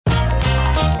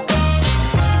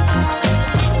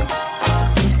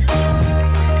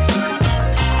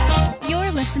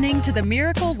listening to the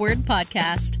Miracle Word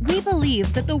Podcast. We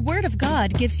believe that the Word of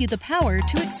God gives you the power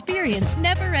to experience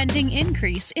never-ending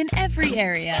increase in every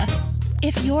area.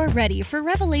 If you're ready for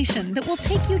revelation that will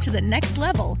take you to the next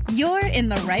level, you're in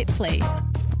the right place.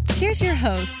 Here's your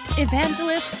host,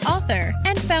 evangelist, author,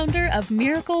 and founder of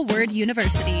Miracle Word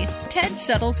University, Ted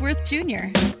Shuttlesworth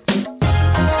Jr.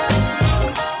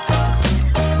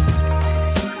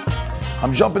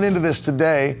 I'm jumping into this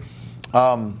today.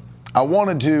 I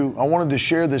wanted to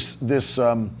share this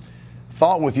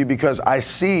thought with you because I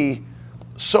see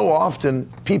so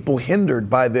often people hindered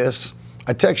by this.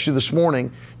 I text you this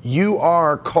morning, you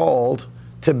are called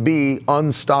to be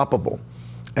unstoppable.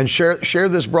 And share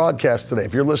this broadcast today.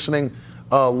 If you're listening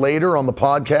later on the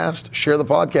podcast, share the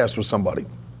podcast with somebody.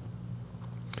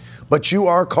 But you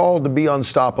are called to be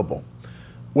unstoppable,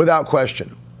 without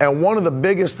question. And one of the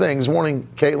biggest things, morning,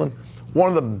 Caitlin, one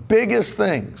of the biggest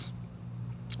things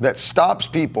that stops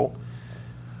people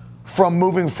from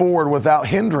moving forward without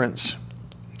hindrance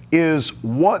is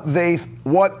how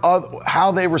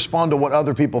they respond to what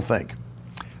other people think.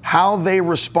 How they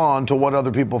respond to what other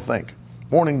people think.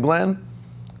 Morning, Glenn.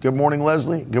 Good morning,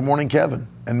 Leslie. Good morning, Kevin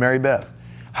and Mary Beth.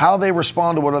 How they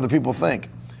respond to what other people think.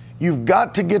 You've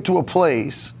got to get to a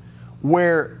place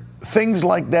where things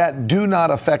like that do not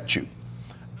affect you,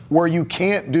 where you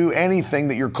can't do anything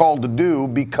that you're called to do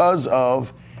because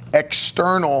of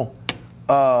external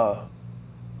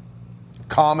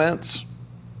comments,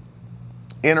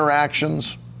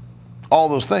 interactions, all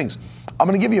those things. I'm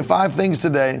going to give you 5 things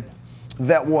today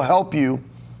that will help you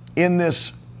in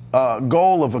this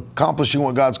goal of accomplishing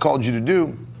what God's called you to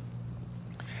do,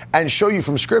 and show you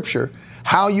from Scripture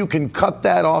how you can cut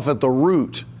that off at the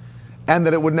root and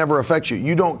that it would never affect you.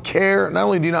 You don't care. Not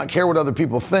only do you not care what other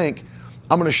people think,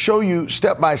 I'm going to show you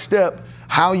step by step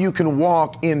how you can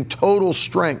walk in total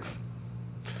strength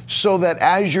so that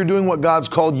as you're doing what God's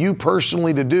called you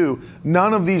personally to do,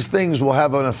 none of these things will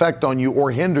have an effect on you or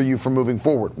hinder you from moving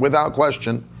forward. Without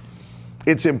question,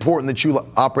 it's important that you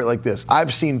operate like this.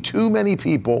 I've seen too many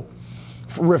people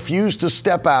refuse to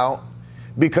step out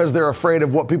because they're afraid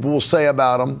of what people will say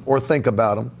about them or think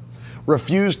about them.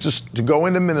 Refuse to go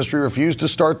into ministry, refuse to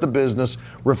start the business,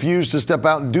 refuse to step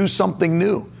out and do something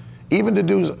new, even to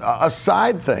do a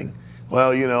side thing.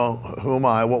 Well, who am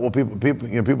I? What will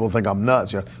people think I'm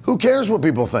nuts? Who cares what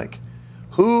people think?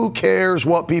 Who cares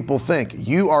what people think?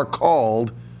 You are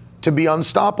called to be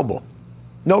unstoppable.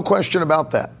 No question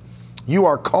about that. You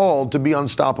are called to be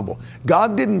unstoppable.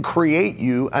 God didn't create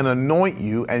you and anoint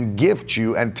you and gift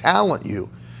you and talent you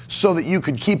so that you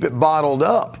could keep it bottled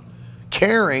up,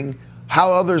 caring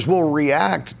how others will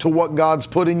react to what God's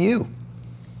put in you.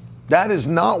 That is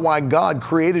not why God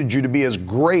created you to be as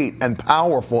great and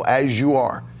powerful as you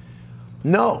are.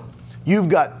 No, you've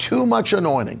got too much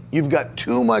anointing. You've got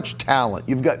too much talent.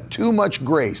 You've got too much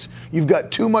grace. You've got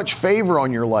too much favor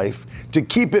on your life to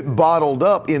keep it bottled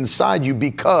up inside you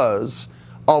because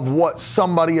of what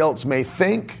somebody else may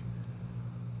think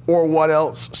or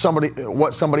what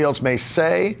somebody else may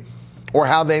say or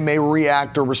how they may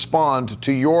react or respond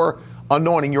to your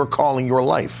anointing, your calling, your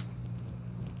life.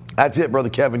 That's it, Brother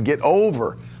Kevin. Get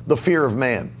over the fear of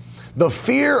man. The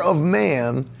fear of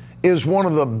man is one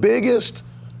of the biggest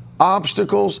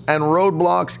obstacles and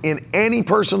roadblocks in any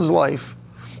person's life.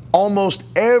 Almost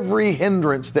every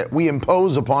hindrance that we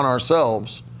impose upon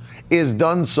ourselves is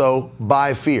done so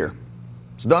by fear.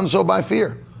 It's done so by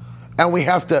fear. And we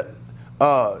have to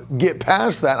get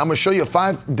past that. I'm going to show you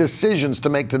 5 decisions to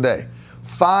make today.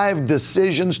 5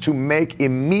 decisions to make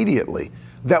immediately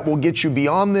that will get you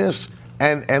beyond this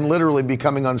and literally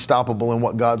becoming unstoppable in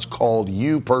what God's called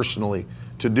you personally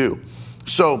to do.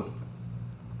 So,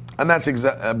 and that's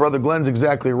Brother Glenn's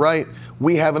exactly right.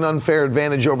 We have an unfair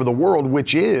advantage over the world,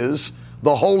 which is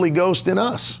the Holy Ghost in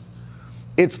us.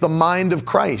 It's the mind of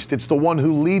Christ. It's the one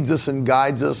who leads us and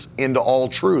guides us into all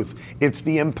truth. It's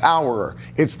the empowerer.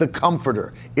 It's the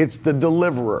comforter. It's the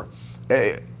deliverer.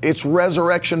 It's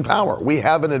resurrection power. We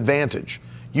have an advantage.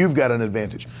 You've got an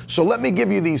advantage. So let me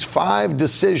give you these 5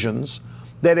 decisions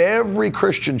that every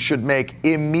Christian should make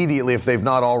immediately if they've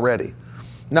not already.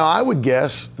 Now, I would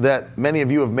guess that many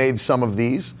of you have made some of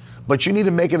these, but you need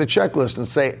to make it a checklist and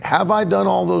say, have I done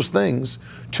all those things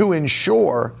to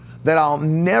ensure that I'll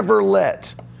never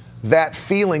let that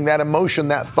feeling, that emotion,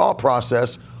 that thought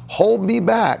process hold me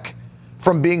back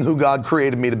from being who God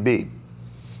created me to be?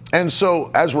 And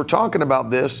so as we're talking about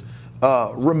this,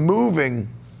 removing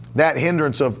that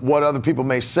hindrance of what other people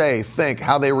may say, think,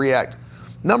 how they react.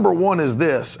 Number 1 is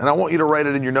this, and I want you to write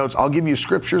it in your notes. I'll give you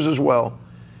scriptures as well,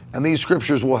 and these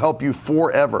scriptures will help you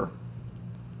forever.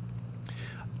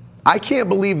 I can't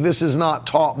believe this is not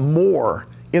taught more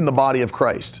in the body of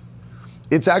Christ.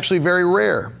 It's actually very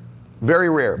rare, very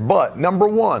rare. But number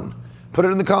one, put it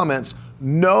in the comments,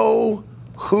 know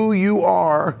who you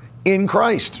are in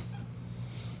Christ.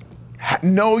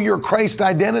 Know your Christ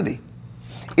identity.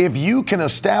 If you can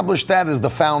establish that as the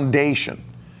foundation,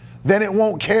 then you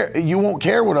won't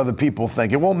care what other people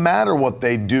think. It won't matter what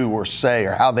they do or say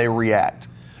or how they react.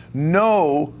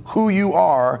 Know who you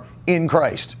are in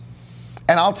Christ.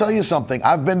 And I'll tell you something,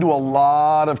 I've been to a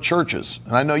lot of churches,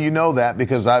 and I know you know that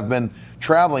because I've been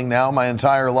traveling now my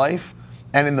entire life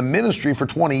and in the ministry for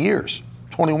 20 years,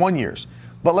 21 years.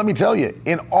 But let me tell you,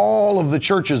 in all of the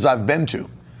churches I've been to,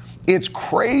 it's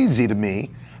crazy to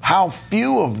me how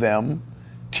few of them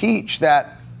teach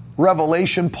that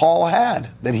revelation Paul had,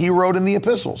 that he wrote in the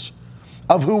epistles,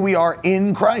 of who we are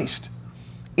in Christ,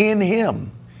 in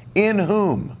him, in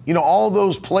whom. You know, all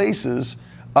those places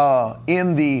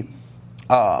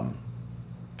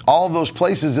all of those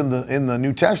places in the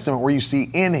New Testament where you see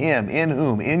in him, in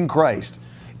whom, in Christ,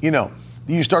 you know,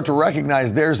 you start to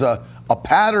recognize there's a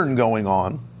pattern going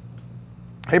on.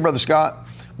 Hey, Brother Scott,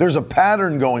 there's a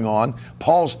pattern going on.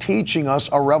 Paul's teaching us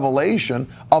a revelation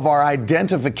of our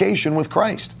identification with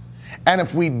Christ. And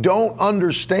if we don't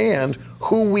understand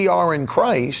who we are in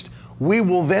Christ, we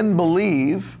will then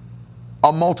believe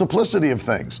a multiplicity of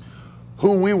things.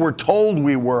 Who we were told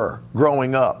we were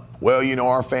growing up. Well, you know,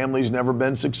 our family's never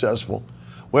been successful.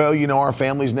 Well, you know, our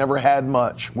family's never had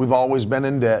much. We've always been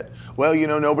in debt. Well, you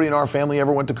know, nobody in our family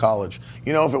ever went to college.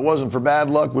 You know, if it wasn't for bad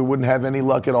luck, we wouldn't have any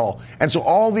luck at all. And so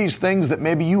all these things that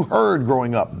maybe you heard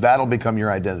growing up, that'll become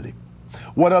your identity.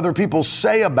 What other people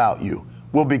say about you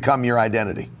will become your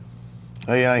identity.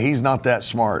 Yeah, he's not that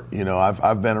smart. You know,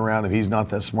 I've been around him. He's not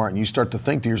that smart. And you start to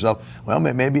think to yourself, well,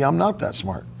 maybe I'm not that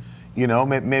smart. You know,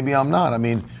 maybe I'm not. I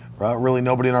mean, really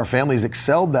nobody in our family has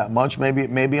excelled that much.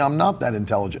 Maybe I'm not that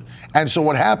intelligent. And so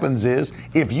what happens is,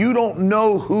 if you don't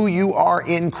know who you are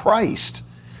in Christ,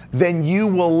 then you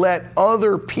will let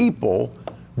other people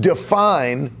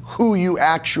define who you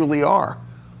actually are.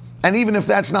 And even if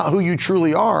that's not who you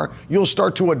truly are, you'll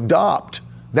start to adopt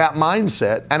that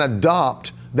mindset and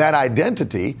adopt that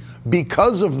identity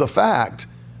because of the fact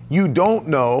you don't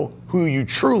know who you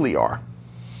truly are.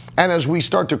 And as we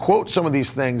start to quote some of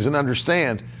these things and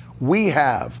understand, we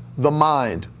have the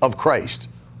mind of Christ.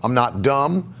 I'm not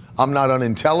dumb. I'm not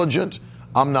unintelligent.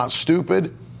 I'm not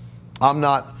stupid. I'm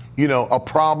not, you know, a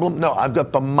problem. No, I've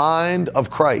got the mind of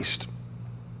Christ.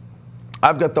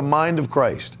 I've got the mind of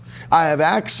Christ. I have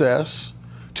access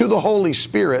to the Holy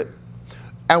Spirit.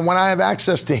 And when I have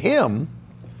access to him,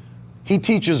 he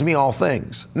teaches me all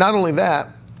things. Not only that,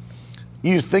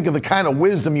 you think of the kind of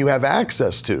wisdom you have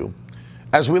access to.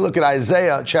 As we look at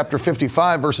Isaiah chapter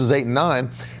 55, verses 8 and 9,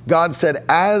 God said,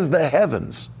 as the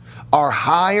heavens are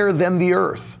higher than the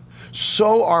earth,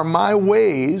 so are my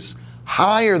ways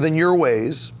higher than your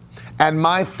ways, and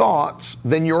my thoughts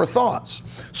than your thoughts.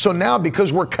 So now,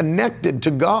 because we're connected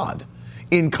to God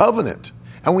in covenant,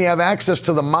 and we have access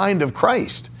to the mind of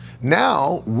Christ,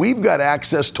 now we've got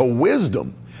access to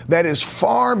wisdom that is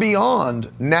far beyond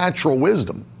natural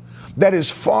wisdom, that is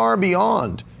far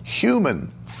beyond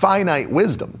human finite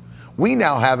wisdom. We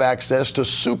now have access to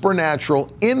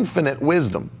supernatural, infinite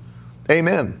wisdom.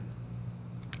 Amen.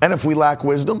 And if we lack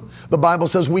wisdom, the Bible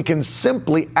says we can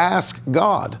simply ask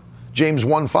God, James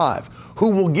 1:5, who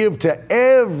will give to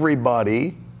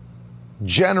everybody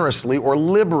generously or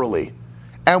liberally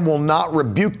and will not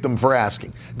rebuke them for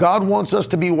asking. God wants us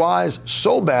to be wise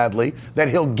so badly that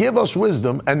he'll give us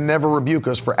wisdom and never rebuke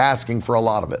us for asking for a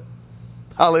lot of it.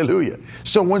 Hallelujah.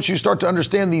 So once you start to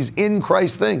understand these in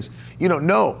Christ things, you know,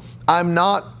 no, I'm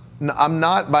not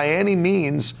by any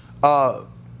means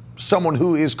someone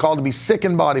who is called to be sick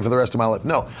in body for the rest of my life.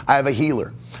 No, I have a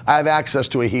healer. I have access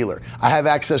to a healer. I have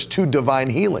access to divine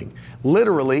healing.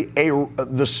 Literally,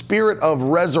 the spirit of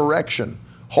resurrection,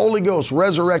 Holy Ghost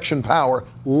resurrection power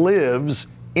lives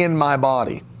in my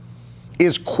body,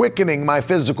 is quickening my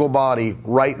physical body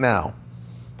right now.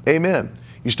 Amen.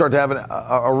 You start to have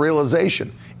a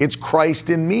realization. It's Christ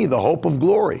in me, the hope of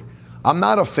glory. I'm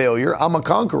not a failure. I'm a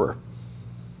conqueror.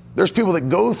 There's people that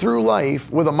go through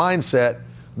life with a mindset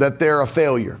that they're a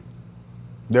failure.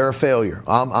 They're a failure.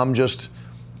 I'm just,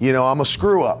 you know, I'm a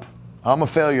screw up. I'm a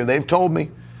failure. They've told me.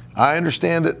 I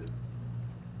understand it.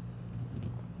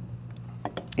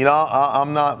 You know,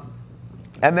 I'm not.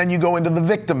 And then you go into the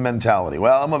victim mentality.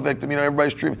 Well, I'm a victim. You know,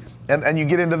 everybody's treating me. And you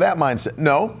get into that mindset.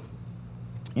 No.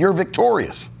 You're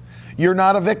victorious. You're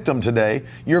not a victim today.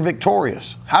 You're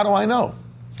victorious. How do I know?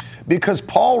 Because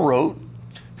Paul wrote,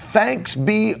 thanks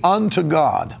be unto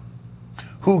God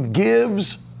who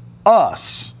gives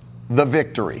us the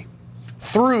victory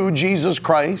through Jesus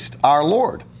Christ our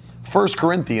Lord. 1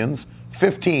 Corinthians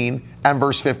 15 and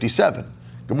verse 57.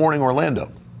 Good morning,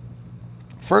 Orlando.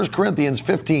 1 Corinthians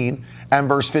 15 and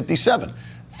verse 57.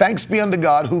 Thanks be unto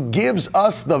God who gives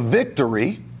us the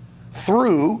victory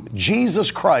through Jesus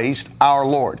Christ our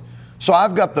Lord. So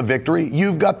I've got the victory,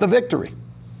 you've got the victory.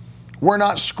 We're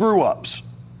not screw-ups.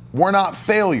 We're not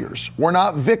failures. We're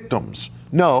not victims.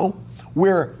 No,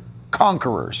 we're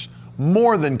conquerors,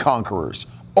 more than conquerors,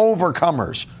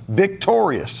 overcomers,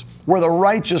 victorious. We're the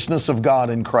righteousness of God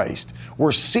in Christ.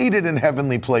 We're seated in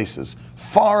heavenly places,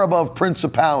 far above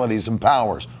principalities and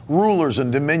powers, rulers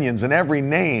and dominions, and every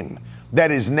name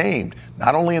that is named,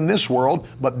 not only in this world,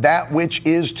 but that which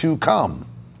is to come.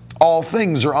 All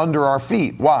things are under our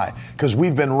feet. Why? Because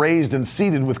we've been raised and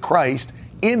seated with Christ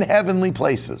in heavenly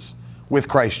places with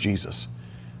Christ Jesus.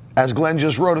 As Glenn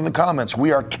just wrote in the comments,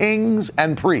 we are kings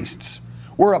and priests.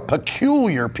 We're a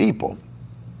peculiar people,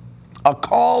 a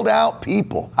called out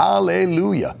people.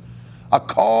 Hallelujah. A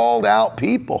called out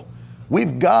people.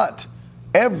 We've got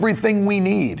everything we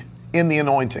need in the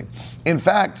anointing. In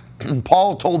fact,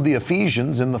 Paul told the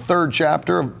Ephesians in the third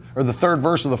chapter, or the third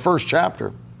verse of the first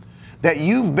chapter, that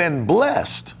you've been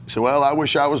blessed. You say, well, I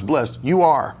wish I was blessed. You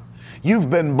are. You've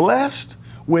been blessed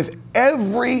with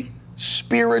every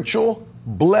spiritual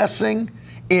blessing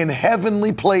in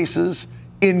heavenly places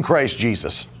in Christ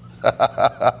Jesus.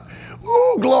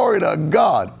 Ooh, glory to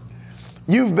God.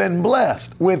 You've been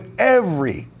blessed with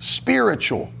every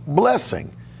spiritual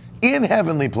blessing in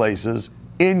heavenly places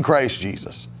in Christ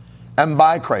Jesus and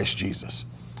by Christ Jesus.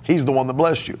 He's the one that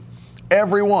blessed you.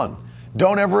 Every one.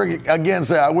 Don't ever again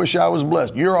say, I wish I was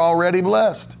blessed. You're already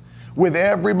blessed with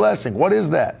every blessing. What is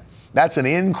that? That's an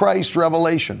in Christ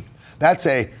revelation. That's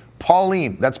a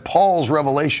Pauline. That's Paul's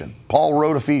revelation. Paul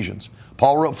wrote Ephesians.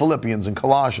 Paul wrote Philippians and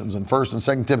Colossians and 1st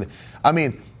and 2nd Timothy. I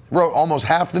mean, wrote almost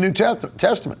half the New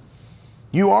Testament.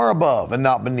 You are above and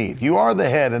not beneath. You are the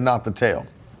head and not the tail.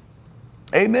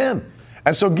 Amen.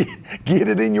 And so get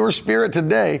it in your spirit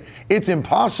today. It's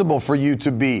impossible for you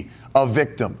to be a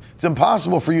victim. It's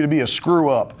impossible for you to be a screw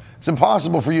up. It's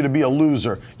impossible for you to be a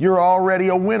loser. You're already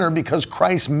a winner because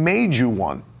Christ made you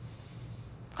one.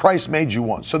 Christ made you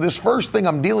one. So this first thing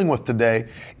I'm dealing with today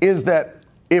is that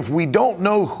if we don't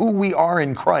know who we are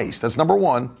in Christ, that's number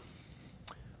one,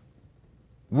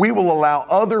 we will allow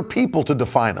other people to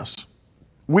define us.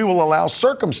 We will allow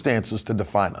circumstances to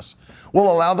define us.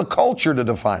 We'll allow the culture to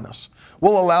define us.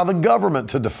 We'll allow the government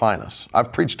to define us.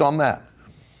 I've preached on that.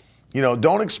 You know,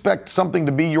 don't expect something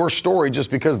to be your story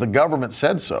just because the government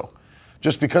said so,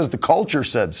 just because the culture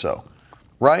said so,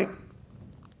 right?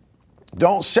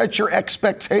 Don't set your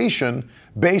expectation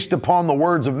based upon the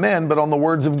words of men, but on the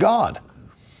words of God.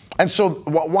 And so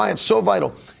why it's so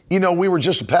vital, you know, we were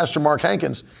just with Pastor Mark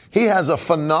Hankins. He has a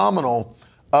phenomenal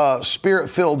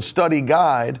spirit-filled study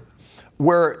guide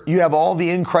where you have all the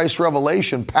in Christ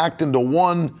revelation packed into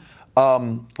one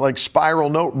like spiral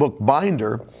notebook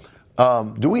binder.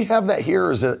 Do we have that here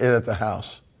or is it at the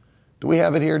house? Do we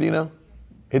have it here? Do you know?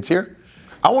 It's here?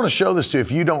 I want to show this to you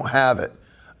if you don't have it.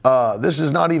 This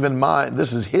is not even mine.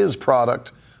 This is his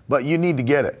product, but you need to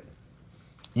get it.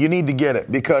 You need to get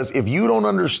it because if you don't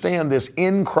understand this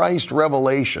in Christ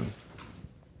revelation,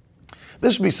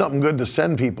 this would be something good to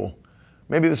send people.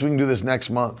 Maybe we can do this next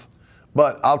month.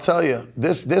 But I'll tell you,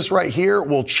 this right here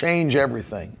will change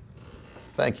everything.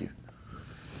 Thank you.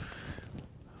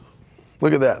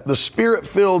 Look at that. The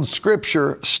Spirit-Filled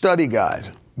Scripture Study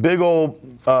Guide. Big old,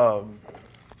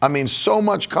 so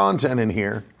much content in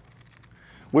here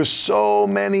with so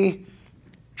many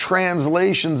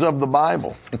translations of the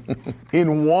Bible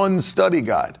in one study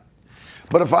guide.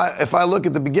 But if I look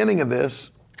at the beginning of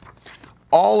this,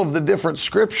 all of the different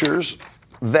scriptures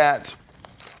that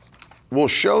will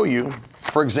show you,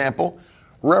 for example,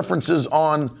 references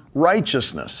on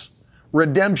righteousness,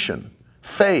 redemption,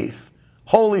 faith,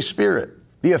 Holy Spirit,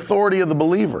 the authority of the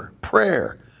believer,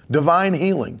 prayer, divine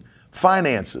healing,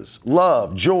 finances,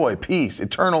 love, joy, peace,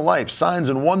 eternal life, signs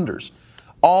and wonders,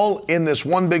 all in this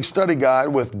one big study guide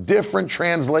with different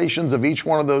translations of each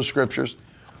one of those scriptures.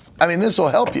 I mean, this will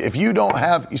help you. If you don't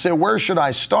have, you say, where should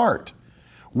I start?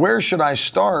 Where should I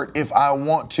start if I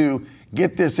want to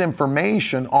get this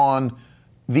information on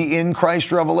the in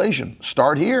Christ revelation?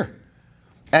 Start here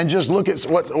and just look at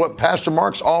what Pastor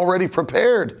Mark's already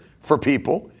prepared for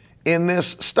people in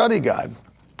this study guide.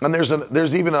 And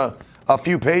there's even a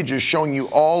few pages showing you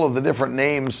all of the different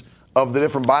names of the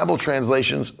different Bible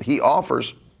translations he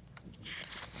offers.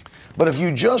 But if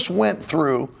you just went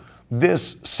through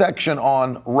this section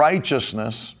on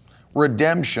righteousness,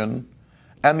 redemption,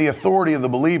 and the authority of the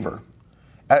believer,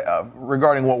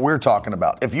 regarding what we're talking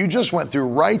about. If you just went through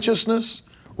righteousness,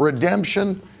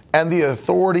 redemption, and the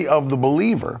authority of the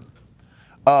believer,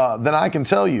 then I can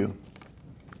tell you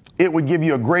it would give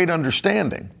you a great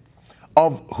understanding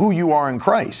of who you are in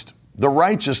Christ, the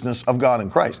righteousness of God in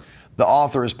Christ. The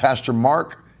author is Pastor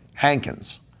Mark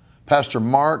Hankins. Pastor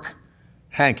Mark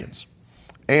Hankins.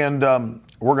 And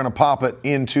we're going to pop it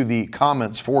into the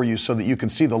comments for you so that you can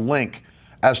see the link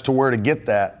as to where to get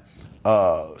that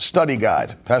study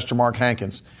guide, Pastor Mark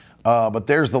Hankins. But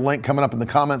there's the link coming up in the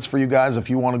comments for you guys if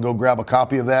you want to go grab a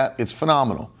copy of that. It's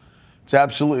phenomenal. It's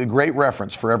absolutely a great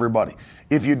reference for everybody.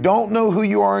 If you don't know who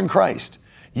you are in Christ,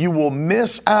 you will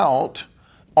miss out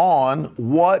on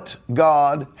what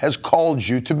God has called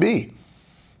you to be.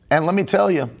 And let me tell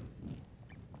you,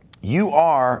 you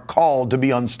are called to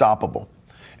be unstoppable.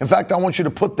 In fact, I want you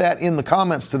to put that in the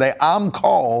comments today. I'm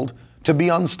called to be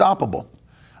unstoppable.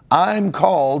 I'm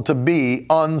called to be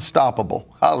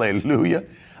unstoppable. Hallelujah.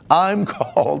 I'm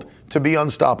called to be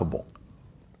unstoppable.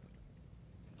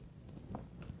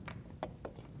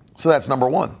 So that's number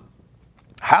one.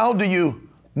 How do you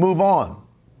move on?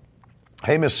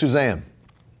 Hey, Miss Suzanne.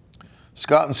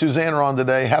 Scott and Suzanne are on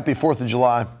today. Happy 4th of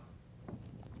July.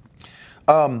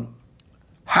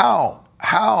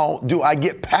 How do I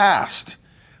get past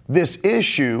this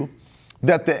issue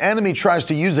that the enemy tries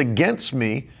to use against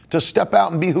me to step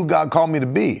out and be who God called me to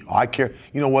be? I care,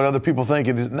 what other people think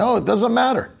it is. No, it doesn't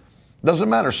matter. Doesn't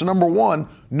matter. So number one,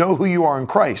 know who you are in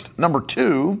Christ. Number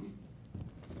two,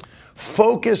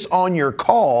 focus on your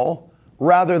call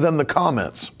rather than the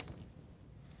comments.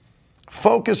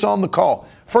 Focus on the call.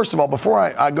 First of all, before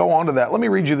I go on to that, let me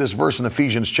read you this verse in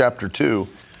Ephesians chapter 2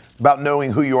 about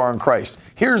knowing who you are in Christ.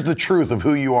 Here's the truth of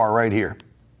who you are right here.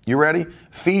 You ready?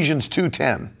 Ephesians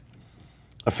 2:10.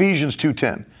 Ephesians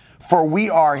 2:10. For we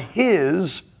are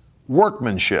His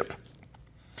workmanship,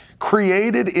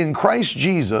 created in Christ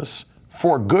Jesus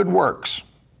for good works,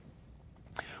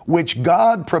 which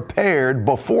God prepared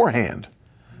beforehand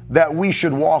that we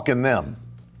should walk in them.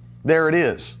 There it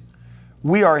is.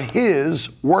 We are His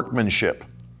workmanship,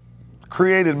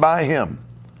 created by Him.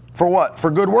 For what?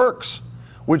 For good works,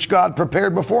 which God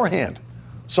prepared beforehand.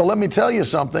 So let me tell you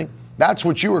something. That's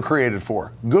what you were created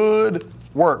for. Good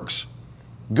works.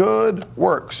 Good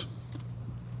works.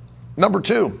 Number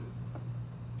two,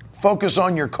 focus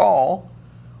on your call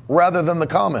rather than the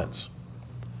comments.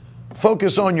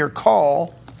 Focus on your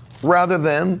call rather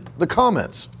than the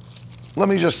comments. Let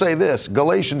me just say this.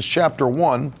 Galatians chapter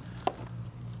 1.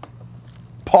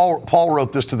 Paul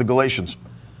wrote this to the Galatians.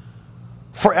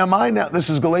 For am I now, this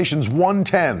is Galatians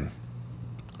 1:10.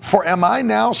 For am I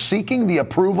now seeking the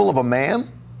approval of a man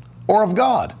or of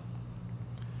God?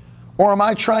 Or am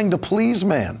I trying to please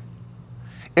man?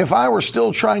 If I were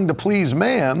still trying to please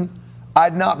man,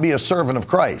 I'd not be a servant of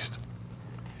Christ.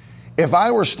 If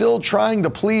I were still trying to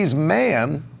please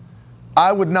man,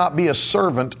 I would not be a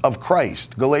servant of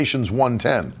Christ. Galatians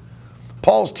 1:10.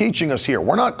 Paul's teaching us here.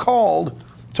 We're not called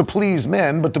to please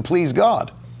men, but to please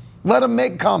God. Let them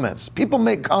make comments. People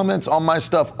make comments on my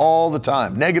stuff all the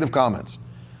time. Negative comments.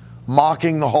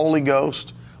 Mocking the Holy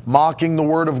Ghost, mocking the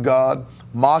Word of God,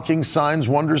 mocking signs,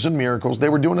 wonders, and miracles. They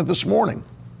were doing it this morning.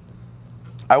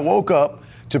 I woke up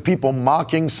to people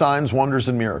mocking signs, wonders,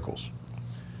 and miracles.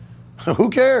 Who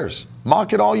cares?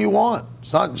 Mock it all you want.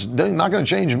 It's not going to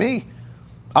change me.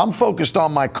 I'm focused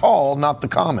on my call, not the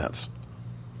comments.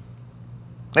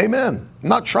 Amen. I'm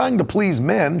not trying to please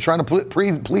men, trying to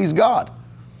please God.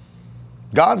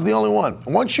 God's the only one.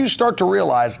 Once you start to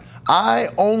realize I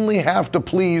only have to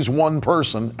please one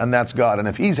person, and that's God. And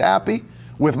if He's happy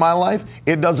with my life,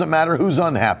 it doesn't matter who's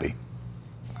unhappy.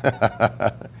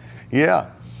 Yeah.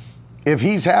 If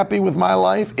He's happy with my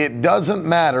life, it doesn't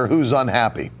matter who's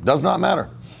unhappy. Does not matter.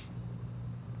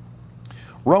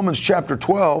 Romans chapter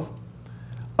 12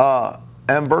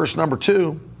 and verse number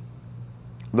 2,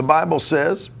 the Bible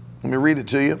says, let me read it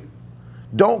to you.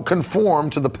 Don't conform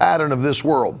to the pattern of this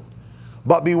world,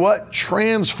 but be what?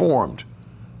 Transformed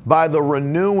by the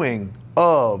renewing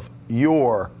of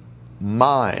your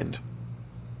mind.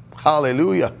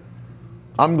 Hallelujah.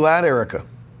 I'm glad, Erica.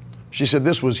 She said,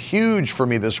 this was huge for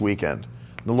me this weekend.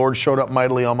 The Lord showed up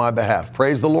mightily on my behalf.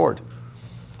 Praise the Lord.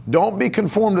 Don't be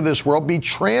conformed to this world. Be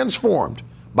transformed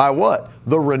by what?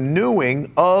 The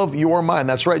renewing of your mind.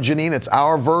 That's right, Janine. It's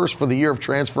our verse for the year of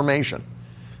transformation.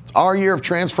 It's our year of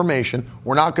transformation.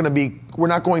 We're not going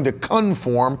to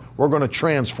conform. We're going to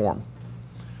transform.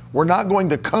 We're not going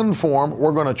to conform.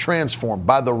 We're going to transform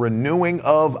by the renewing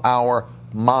of our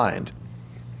mind.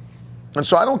 And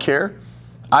so I don't care.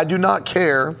 I do not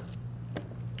care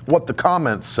what the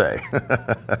comments say.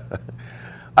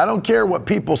 I don't care what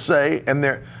people say,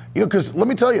 and Because let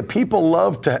me tell you, people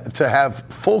love to have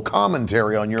full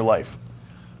commentary on your life.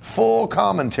 Full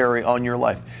commentary on your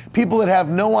life. People that have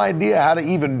no idea how to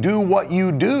even do what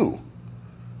you do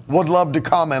would love to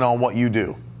comment on what you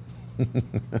do.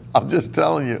 I'm just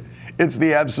telling you, it's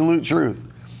the absolute truth.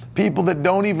 People that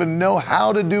don't even know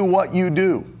how to do what you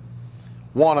do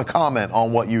want to comment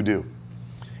on what you do.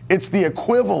 It's the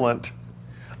equivalent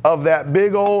of that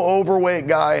big old overweight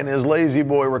guy in his lazy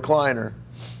boy recliner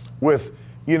with,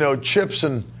 chips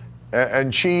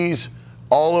and cheese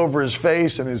all over his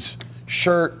face and his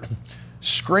shirt,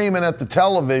 screaming at the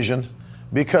television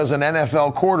because an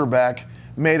NFL quarterback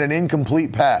made an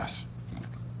incomplete pass.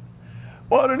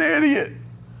 What an idiot.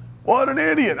 What an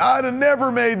idiot. I'd have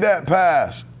never made that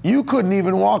pass. You couldn't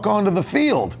even walk onto the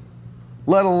field,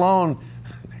 let alone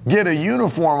get a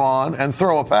uniform on and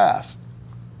throw a pass.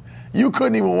 You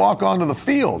couldn't even walk onto the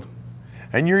field.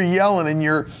 And you're yelling in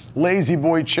your lazy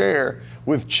boy chair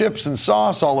with chips and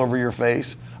sauce all over your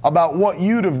face about what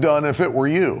you'd have done if it were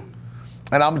you.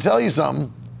 And I'm going to tell you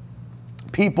something.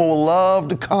 People love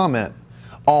to comment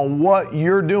on what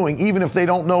you're doing, even if they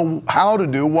don't know how to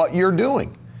do what you're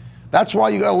doing. That's why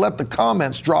you got to let the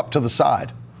comments drop to the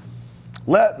side.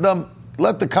 Let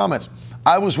the comments.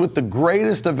 I was with the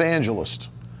greatest evangelist,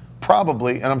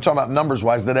 probably, and I'm talking about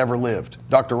numbers-wise, that ever lived,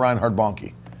 Dr. Reinhard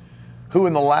Bonnke, who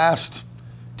in the last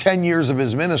 10 years of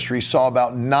his ministry saw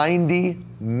about 90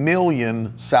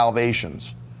 million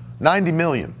salvations. 90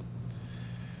 million.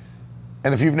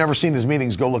 And if you've never seen his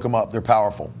meetings, go look them up. They're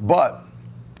powerful. But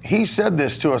he said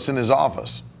this to us in his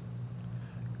office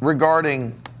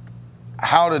regarding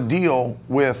how to deal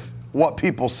with what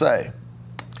people say.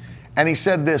 And he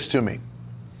said this to me.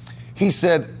 He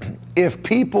said, if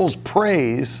people's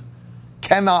praise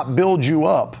cannot build you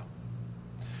up,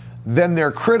 then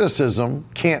their criticism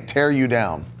can't tear you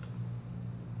down.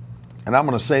 And I'm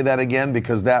going to say that again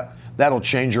because that'll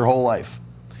change your whole life.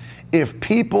 If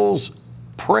people's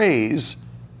praise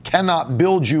cannot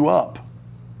build you up,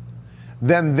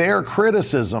 then their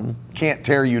criticism can't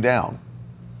tear you down.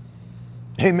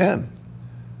 Amen.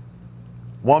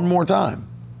 One more time.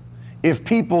 If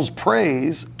people's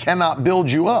praise cannot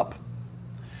build you up,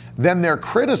 then their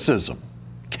criticism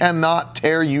cannot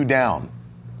tear you down.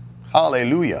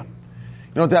 Hallelujah.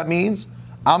 You know what that means?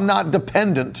 I'm not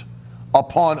dependent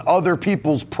upon other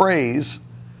people's praise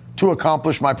to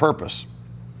accomplish my purpose.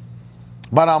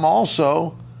 But I'm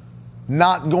also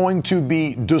not going to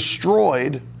be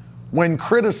destroyed when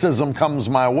criticism comes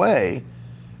my way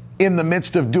in the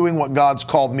midst of doing what God's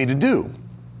called me to do.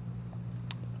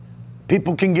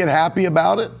 People can get happy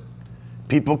about it.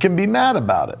 People can be mad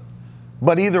about it.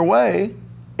 But either way,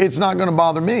 it's not going to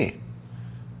bother me.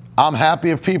 I'm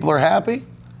happy if people are happy.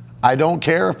 I don't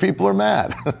care if people are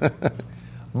mad.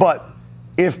 But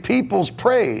if people's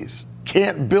praise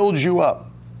can't build you up,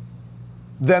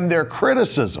 then their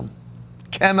criticism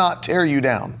cannot tear you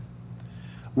down.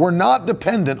 We're not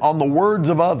dependent on the words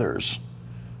of others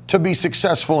to be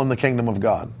successful in the kingdom of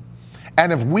God.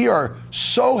 And if we are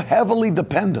so heavily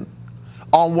dependent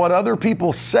on what other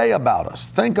people say about us,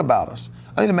 think about us.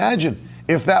 I mean, imagine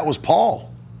if that was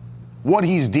Paul. What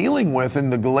he's dealing with in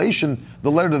the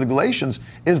letter to the Galatians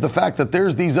is the fact that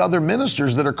there's these other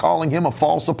ministers that are calling him a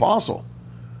false apostle,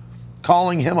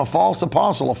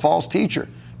 a false teacher,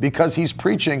 because he's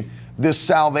preaching this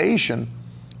salvation,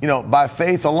 by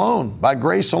faith alone, by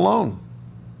grace alone,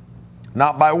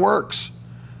 not by works.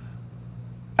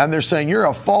 And they're saying, you're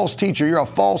a false teacher, you're a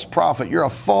false prophet, you're a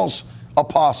false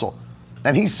apostle.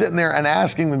 And he's sitting there and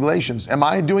asking the Galatians, am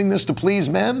I doing this to please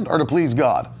men or to please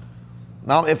God?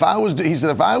 Now, he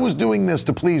said, if I was doing this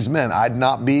to please men, I'd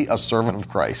not be a servant of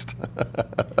Christ.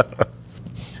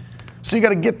 So you got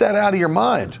to get that out of your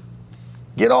mind.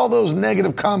 Get all those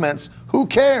negative comments. Who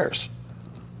cares?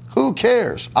 Who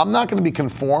cares? I'm not going to be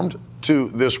conformed to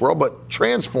this world, but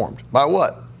transformed by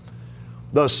what?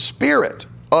 The spirit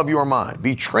of your mind.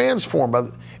 Be transformed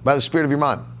by the spirit of your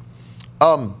mind.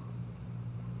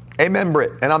 Amen,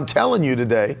 Britt. And I'm telling you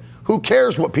today, who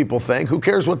cares what people think? Who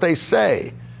cares what they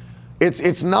say?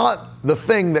 It's not the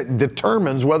thing that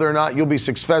determines whether or not you'll be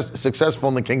successful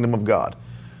in the kingdom of God.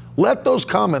 Let those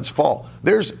comments fall.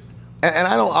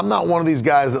 I'm not one of these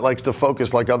guys that likes to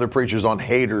focus like other preachers on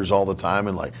haters all the time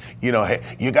and hey,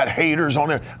 you got haters on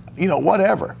there,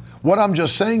 whatever. What I'm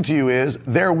just saying to you is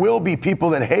there will be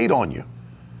people that hate on you.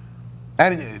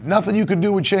 And nothing you could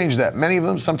do would change that. Many of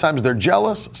them, sometimes they're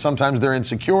jealous, sometimes they're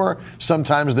insecure,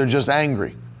 sometimes they're just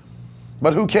angry.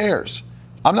 But who cares?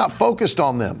 I'm not focused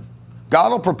on them.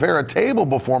 God will prepare a table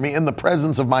before me in the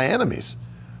presence of my enemies.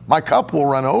 My cup will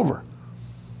run over.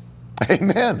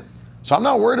 Amen. So I'm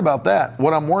not worried about that.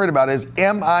 What I'm worried about is,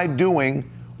 am I doing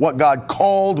what God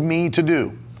called me to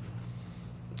do.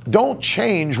 Don't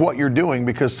change what you're doing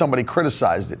because somebody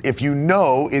criticized it, if you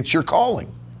know it's your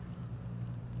calling.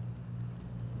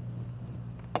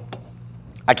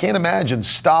 I can't imagine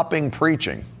stopping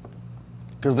preaching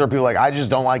because there are people like, I just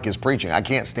don't like his preaching. I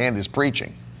can't stand his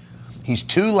preaching. He's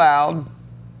too loud.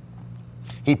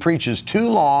 He preaches too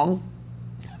long.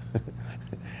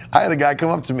 I had a guy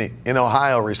come up to me in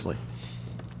Ohio recently,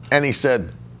 and he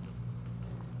said,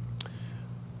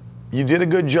 you did a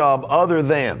good job other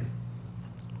than,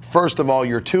 first of all,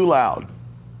 you're too loud.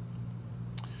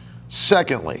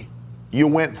 Secondly, you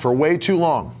went for way too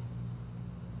long.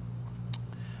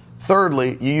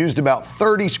 Thirdly, you used about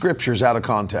 30 scriptures out of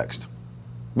context.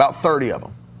 About 30 of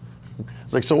them.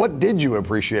 It's like, so what did you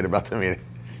appreciate about the meeting?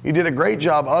 You did a great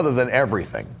job other than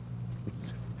everything.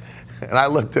 And I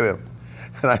looked at him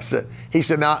and I said, he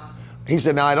said, now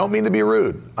I don't mean to be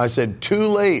rude. I said, too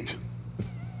late.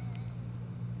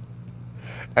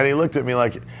 And he looked at me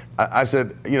like, I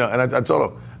said, and I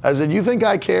told him, I said, you think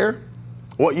I care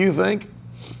what you think?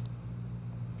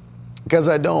 Because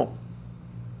I don't.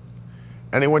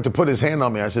 And he went to put his hand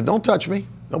on me. I said, don't touch me.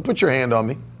 Don't put your hand on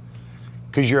me.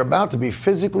 Because you're about to be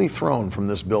physically thrown from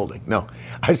this building. No,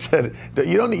 I said,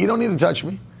 you don't need to touch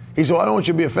me. He said, well, I don't want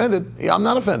you to be offended. Yeah, I'm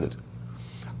not offended.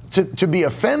 To be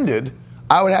offended,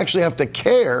 I would actually have to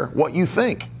care what you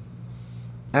think.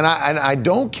 And I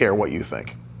don't care what you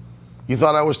think. You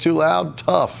thought I was too loud?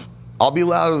 Tough. I'll be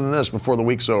louder than this before the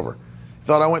week's over. You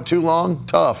thought I went too long?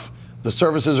 Tough. The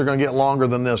services are going to get longer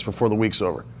than this before the week's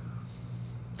over.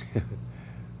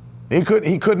 He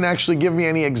couldn't actually give me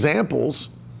any examples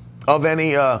of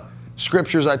any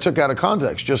scriptures I took out of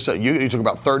context. Just said, you took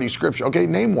about 30 scriptures. Okay,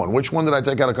 name one. Which one did I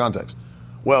take out of context?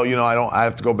 Well, I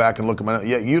have to go back and look at my,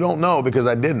 yeah, you don't know because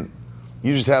I didn't.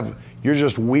 You're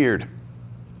just weird.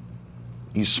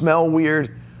 You smell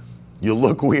weird. You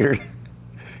look weird.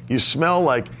 You smell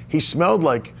like, he smelled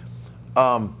like,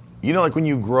 like when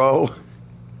you grow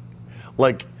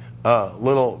like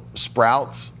little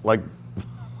sprouts, like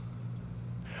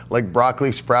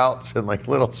broccoli sprouts and like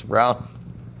little sprouts.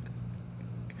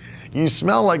 You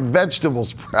smell like vegetable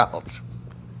sprouts.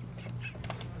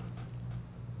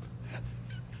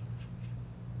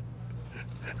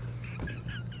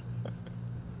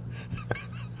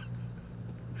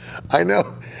 I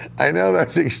know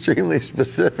that's extremely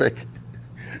specific,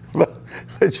 but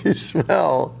you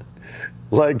smell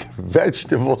like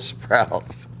vegetable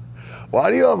sprouts.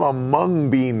 Why do you have a mung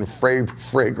bean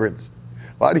fragrance?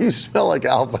 Why do you smell like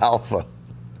alfalfa?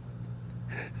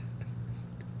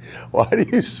 Why do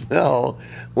you smell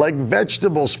like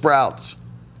vegetable sprouts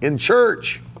in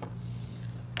church?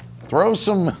 Throw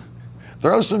some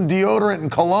deodorant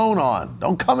and cologne on.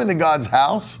 Don't come into God's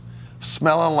house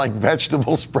smelling like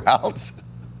vegetable sprouts.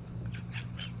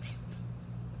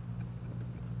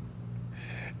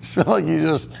 You smell like you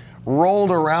just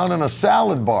rolled around in a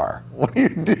salad bar. What are you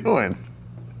doing?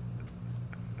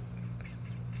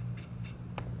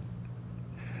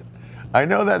 I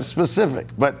know that's specific,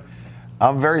 but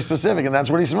I'm very specific, and that's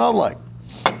what he smelled like.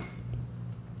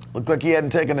 Looked like he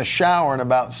hadn't taken a shower in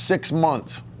about 6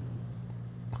 months.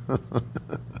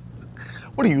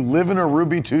 What do you live in a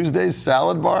Ruby Tuesdays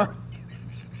salad bar?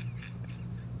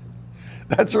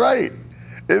 That's right.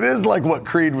 It is like what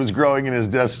Creed was growing in his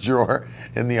desk drawer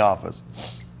in the office.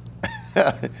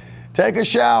 Take a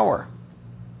shower.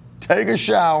 Take a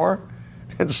shower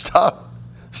and stop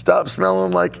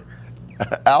smelling like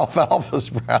alfalfa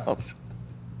sprouts.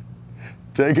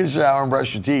 Take a shower and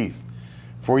brush your teeth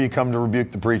before you come to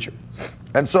rebuke the preacher.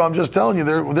 And so I'm just telling you,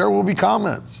 there will be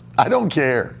comments. I don't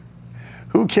care.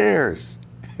 Who cares?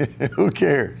 Who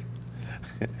cares?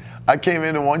 I came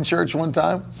into one church one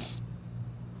time,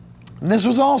 and this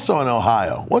was also in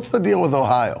Ohio. What's the deal with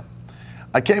Ohio?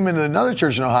 I came into another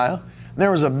church in Ohio, and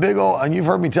there was a big old, and you've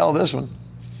heard me tell this one,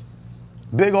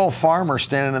 big old farmer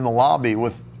standing in the lobby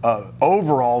with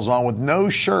overalls on with no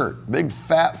shirt, big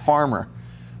fat farmer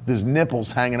with his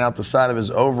nipples hanging out the side of his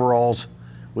overalls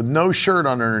with no shirt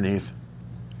underneath,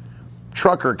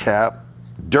 trucker cap,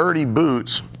 dirty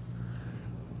boots.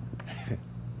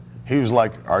 He was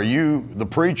like, "Are you the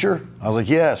preacher?" I was like,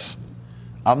 "Yes,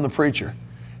 I'm the preacher."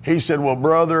 He said, "Well,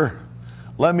 brother,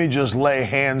 let me just lay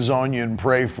hands on you and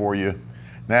pray for you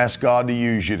and ask God to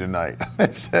use you tonight." I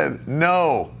said,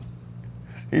 "No."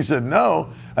 He said, "No."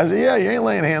 I said, "Yeah, you ain't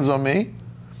laying hands on me."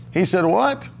 He said,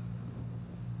 "What?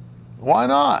 Why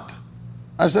not?"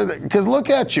 I said, "Because look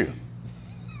at you."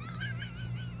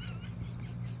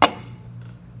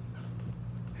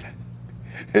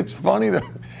 It's funny to,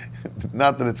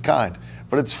 not that it's kind,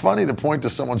 but it's funny to point to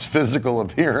someone's physical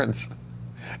appearance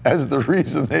as the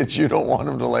reason that you don't want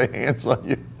him to lay hands on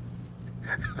you.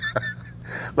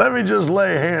 Let me just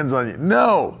lay hands on you.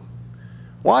 No.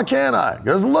 Why can't I?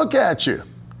 Because look at you.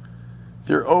 With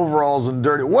your overalls and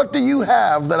dirty. What do you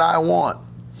have that I want?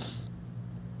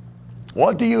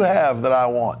 What do you have that I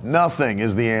want? Nothing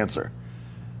is the answer.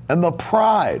 And the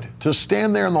pride to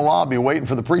stand there in the lobby waiting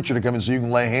for the preacher to come in so you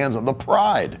can lay hands on. The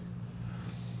pride.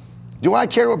 Do I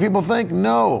care what people think?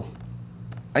 No.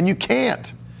 And you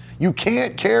can't. You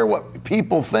can't care what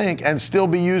people think and still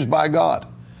be used by God.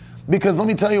 Because let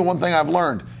me tell you one thing I've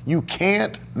learned. You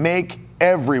can't make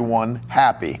everyone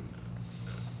happy.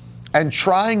 And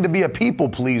trying to be a people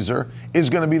pleaser is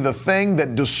going to be the thing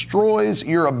that destroys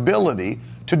your ability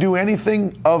to do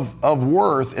anything of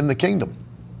worth in the kingdom.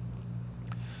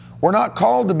 We're not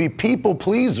called to be people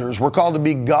pleasers. We're called to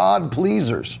be God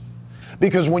pleasers.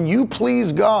 Because when you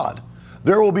please God,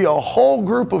 there will be a whole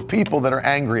group of people that are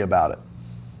angry about it.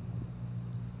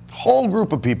 Whole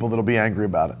group of people that will be angry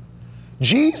about it.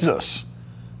 Jesus,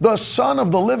 the Son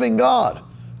of the living God,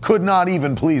 could not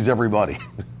even please everybody.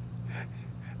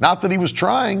 Not that he was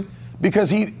trying, because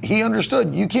he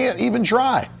understood you can't even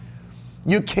try.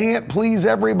 You can't please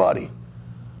everybody.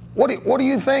 What do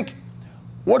you think?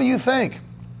 What do you think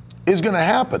is going to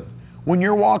happen when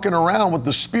you're walking around with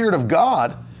the Spirit of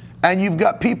God and you've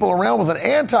got people around with an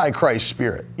antichrist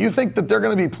spirit? You think that they're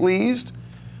going to be pleased,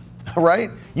 right?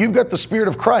 You've got the Spirit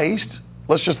of Christ.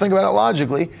 Let's just think about it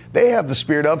logically. They have the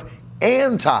spirit of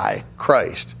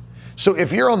antichrist. So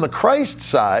if you're on the Christ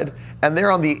side and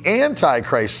they're on the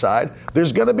antichrist side,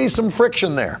 there's going to be some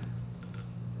friction there.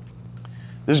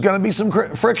 There's going to be some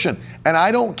friction. And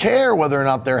I don't care whether or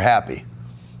not they're happy.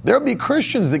 There'll be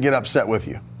Christians that get upset with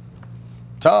you.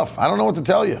 Tough. I don't know what to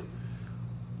tell you.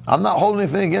 I'm not holding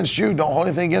anything against you. Don't hold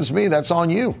anything against me. That's on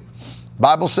you.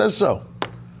 Bible says so.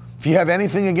 If you have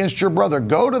anything against your brother,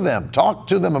 go to them. Talk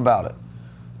to them about it.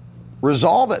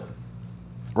 Resolve it.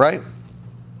 Right?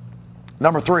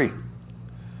 Number 3.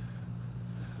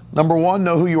 Number 1,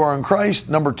 know who you are in Christ.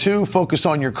 Number 2, focus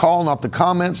on your call, not the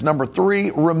comments. Number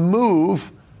 3,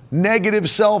 remove negative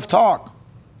self-talk.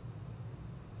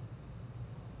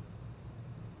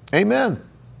 Amen.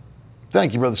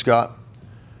 Thank you, Brother Scott.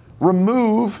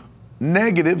 Remove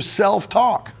negative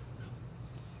self-talk.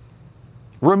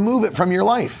 Remove it from your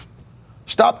life.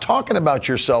 Stop talking about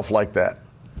yourself like that.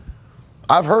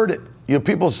 I've heard it.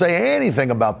 People say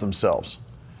anything about themselves.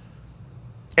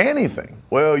 Anything.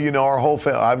 Well, our whole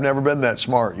family, I've never been that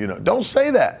smart, Don't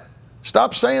say that.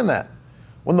 Stop saying that.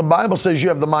 When the Bible says you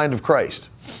have the mind of Christ.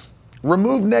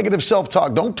 Remove negative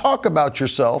self-talk. Don't talk about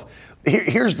yourself.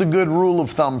 Here's the good rule of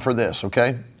thumb for this,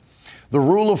 okay? The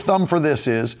rule of thumb for this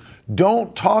is,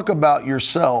 don't talk about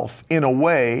yourself in a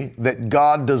way that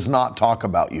God does not talk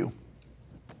about you.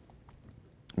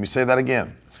 Let me say that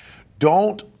again.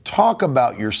 Don't talk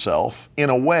about yourself in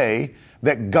a way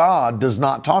that God does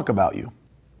not talk about you.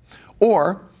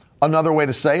 Or, another way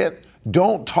to say it,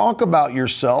 don't talk about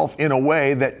yourself in a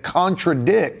way that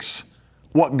contradicts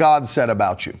what God said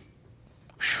about you.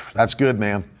 That's good,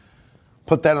 man.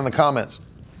 Put that in the comments.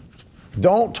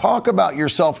 Don't talk about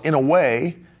yourself in a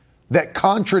way that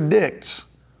contradicts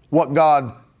what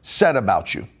God said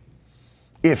about you.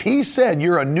 If he said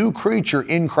you're a new creature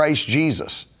in Christ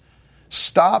Jesus,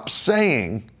 stop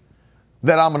saying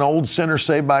that I'm an old sinner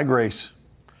saved by grace.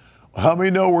 How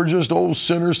many know we're just old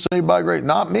sinners saved by grace?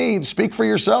 Not me. Speak for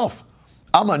yourself.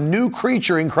 I'm a new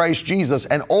creature in Christ Jesus,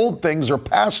 and old things are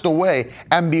passed away,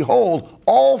 and behold,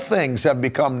 all things have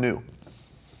become new.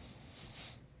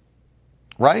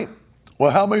 Right?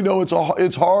 Well, how many know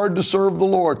it's hard to serve the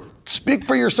Lord? Speak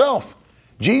for yourself.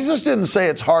 Jesus didn't say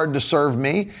it's hard to serve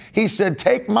me. He said,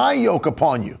 take my yoke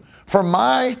upon you, for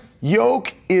my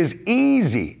yoke is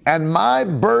easy and my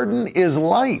burden is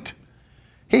light.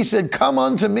 He said, come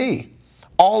unto me,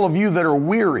 all of you that are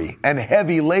weary and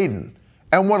heavy laden.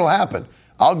 And what'll happen?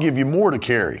 I'll give you more to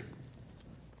carry.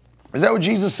 Is that what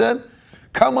Jesus said?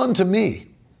 Come unto me.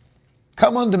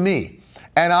 Come unto me.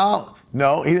 And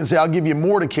no, he didn't say, I'll give you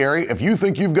more to carry. If you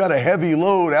think you've got a heavy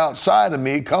load outside of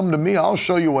me, come to me. I'll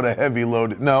show you what a heavy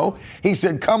load is. No, he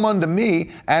said, come unto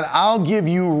me and I'll give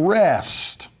you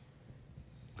rest.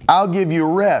 I'll give you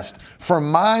rest. For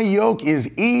my yoke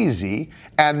is easy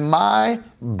and my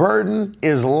burden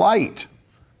is light.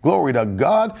 Glory to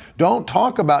God. Don't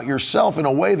talk about yourself in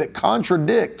a way that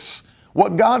contradicts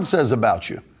what God says about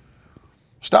you.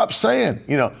 Stop saying,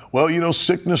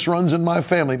 sickness runs in my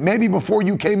family. Maybe before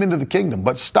you came into the kingdom,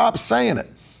 but stop saying it.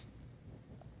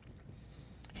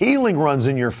 Healing runs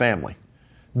in your family.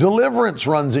 Deliverance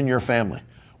runs in your family.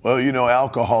 Well,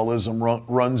 alcoholism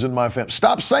runs in my family.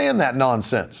 Stop saying that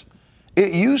nonsense.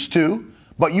 It used to,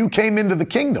 but you came into the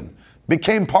kingdom,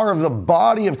 became part of the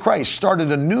body of Christ,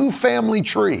 started a new family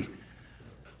tree.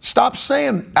 Stop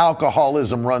saying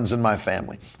alcoholism runs in my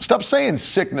family. Stop saying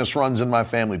sickness runs in my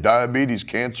family. Diabetes,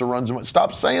 cancer runs in my family.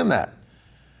 Stop saying that.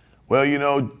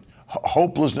 Well,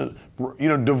 hopelessness,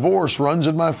 divorce runs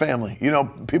in my family.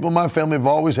 People in my family have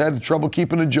always had trouble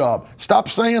keeping a job. Stop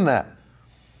saying that.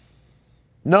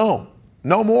 No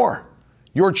more.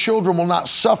 Your children will not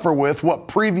suffer with what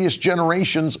previous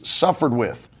generations suffered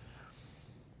with.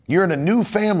 You're in a new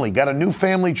family, got a new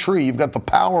family tree. You've got the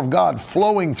power of God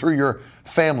flowing through your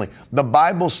family. The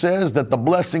Bible says that the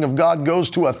blessing of God goes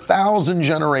to 1,000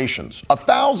 generations.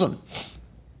 1,000.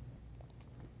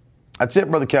 That's it,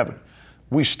 Brother Kevin.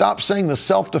 We stop saying the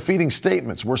self-defeating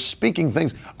statements. We're speaking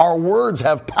things. Our words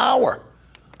have power.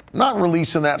 I'm not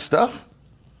releasing that stuff.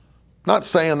 I'm not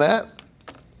saying that.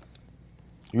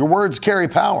 Your words carry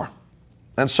power.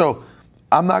 And so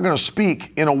I'm not going to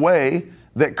speak in a way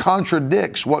that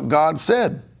contradicts what God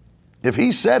said. If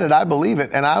he said it, I believe it,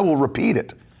 and I will repeat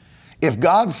it. If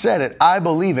God said it, I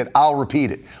believe it, I'll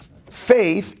repeat it.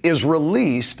 Faith is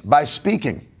released by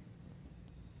speaking.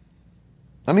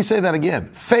 Let me say that again.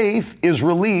 Faith is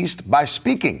released by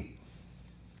speaking.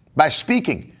 By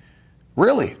speaking.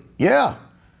 Really? Yeah.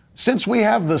 Since we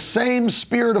have the same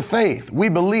spirit of faith, we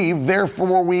believe,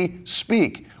 therefore we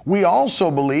speak. We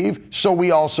also believe, so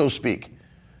we also speak.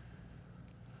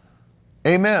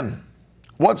 Amen.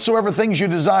 Whatsoever things you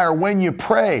desire when you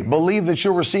pray, believe that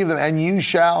you'll receive them and you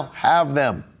shall have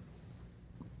them.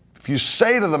 If you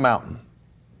say to the mountain,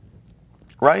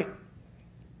 right?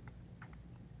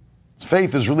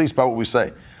 Faith is released by what we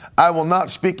say. I will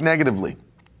not speak negatively.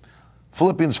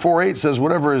 Philippians 4:8 says,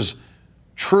 whatever is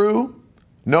true,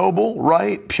 noble,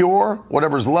 right, pure,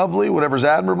 whatever is lovely, whatever is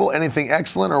admirable, anything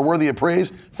excellent or worthy of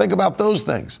praise, think about those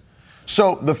things.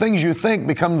 So the things you think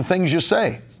become the things you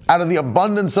say. Out of the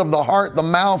abundance of the heart, the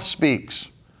mouth speaks.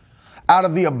 Out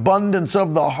of the abundance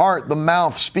of the heart, the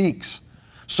mouth speaks.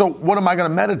 So what am I going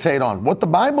to meditate on? What the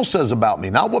Bible says about me,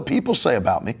 not what people say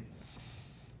about me.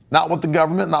 Not what the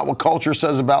government, not what culture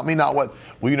says about me, not what,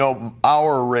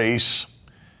 our race.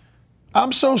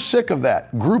 I'm so sick of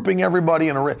that. Grouping everybody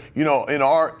in a race. In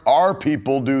our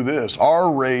people do this,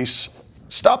 our race.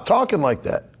 Stop talking like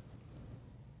that.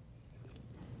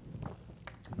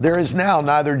 There is now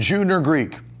neither Jew nor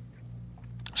Greek,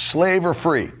 slave or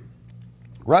free,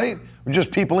 right? We're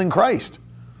just people in Christ.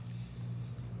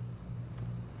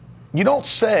 You don't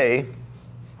say,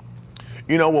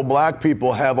 black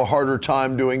people have a harder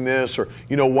time doing this, or,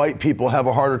 white people have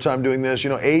a harder time doing this,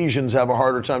 Asians have a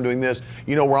harder time doing this,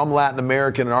 where I'm Latin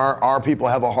American and our people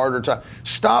have a harder time.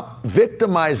 Stop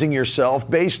victimizing yourself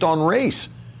based on race.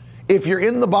 If you're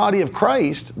in the body of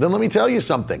Christ, then let me tell you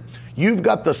something. You've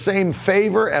got the same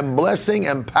favor and blessing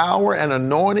and power and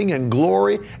anointing and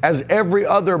glory as every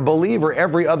other believer,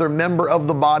 every other member of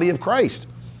the body of Christ.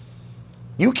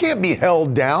 You can't be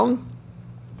held down.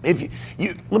 Let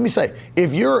me say,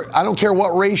 I don't care what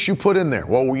race you put in there.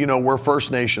 Well, we're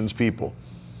First Nations people.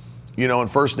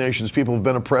 And First Nations people have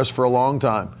been oppressed for a long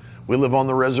time. We live on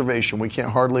the reservation. We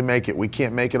can't hardly make it. We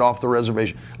can't make it off the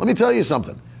reservation. Let me tell you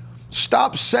something.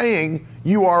 Stop saying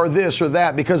you are this or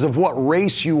that because of what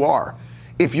race you are.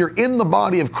 If you're in the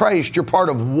body of Christ, you're part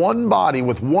of one body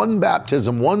with one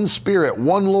baptism, one Spirit,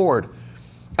 one Lord.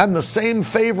 And the same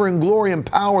favor and glory and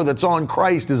power that's on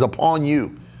Christ is upon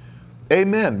you.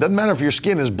 Amen. Doesn't matter if your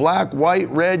skin is black, white,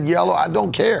 red, yellow. I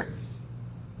don't care.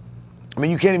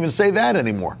 You can't even say that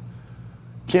anymore.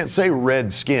 Can't say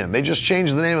red skin. They just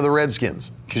changed the name of the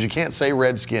Redskins because you can't say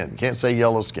red skin. Can't say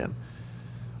yellow skin.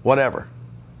 Whatever.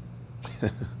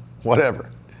 Whatever.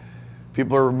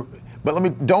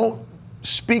 But don't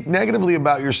speak negatively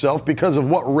about yourself because of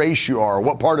what race you are,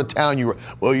 what part of town you are.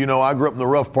 Well, I grew up in the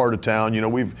rough part of town.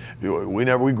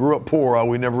 We grew up poor.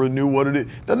 We never knew what it is.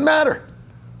 Doesn't matter.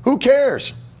 Who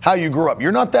cares how you grew up?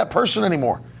 You're not that person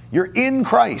anymore. You're in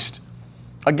Christ.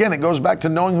 Again, it goes back to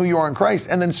knowing who you are in Christ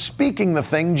and then speaking the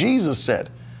thing Jesus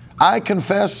said. I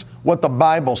confess what the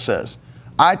Bible says.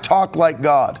 I talk like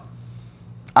God.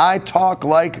 I talk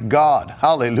like God.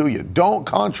 Hallelujah. Don't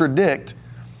contradict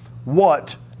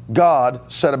what God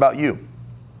said about you.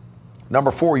 Number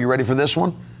 4, you ready for this one?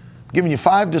 I'm giving you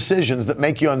 5 decisions that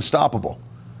make you unstoppable.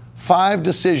 5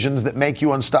 decisions that make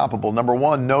you unstoppable. Number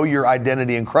 1, know your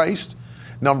identity in Christ.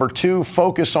 Number 2,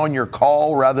 focus on your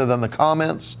call rather than the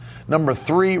comments. Number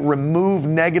 3, remove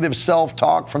negative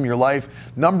self-talk from your life.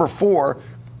 Number 4,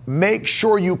 make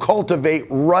sure you cultivate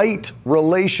right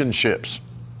relationships.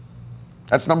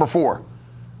 That's number 4.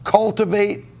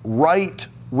 Cultivate right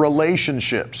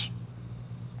relationships.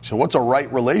 So what's a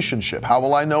right relationship? How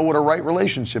will I know what a right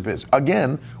relationship is?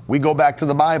 Again, we go back to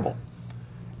the Bible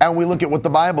and we look at what the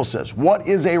Bible says. What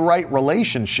is a right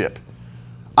relationship?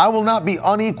 I will not be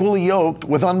unequally yoked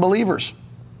with unbelievers.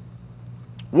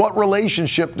 What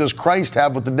relationship does Christ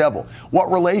have with the devil?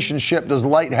 What relationship does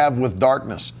light have with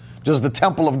darkness? Does the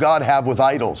temple of God have with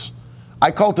idols?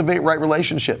 I cultivate right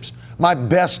relationships. My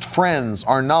best friends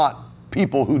are not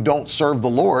people who don't serve the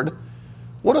Lord.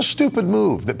 What a stupid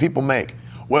move that people make.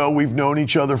 Well, we've known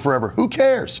each other forever. Who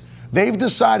cares? They've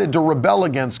decided to rebel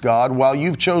against God while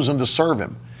you've chosen to serve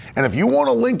Him. And if you want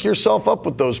to link yourself up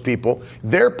with those people,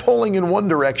 they're pulling in one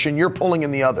direction, you're pulling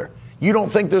in the other. You don't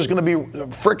think there's going to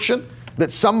be friction?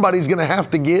 That somebody's going to have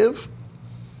to give?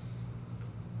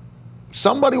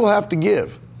 Somebody will have to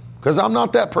give, because I'm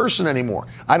not that person anymore.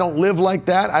 I don't live like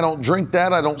that. I don't drink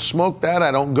that. I don't smoke that.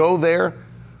 I don't go there.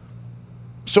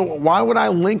 So why would I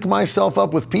link myself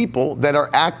up with people that are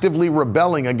actively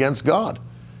rebelling against God?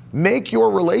 Make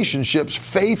your relationships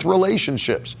faith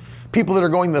relationships, people that are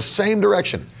going the same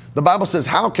direction. The Bible says,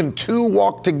 how can two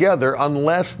walk together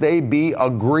unless they be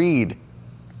agreed?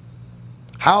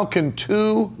 How can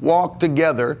two walk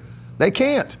together? They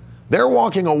can't. They're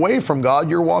walking away from God.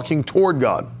 You're walking toward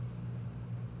God.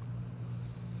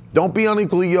 Don't be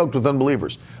unequally yoked with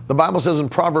unbelievers. The Bible says in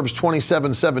Proverbs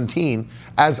 27:17,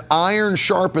 as iron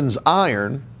sharpens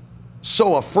iron,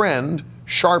 so a friend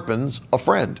sharpens a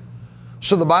friend.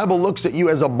 So the Bible looks at you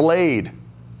as a blade.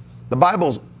 The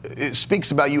Bible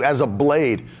speaks about you as a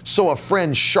blade. So a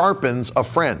friend sharpens a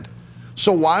friend.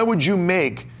 So why would you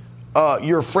make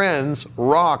your friends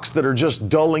rocks that are just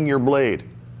dulling your blade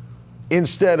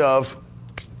instead of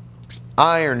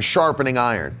iron sharpening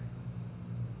iron?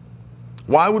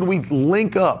 Why would we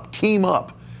link up, team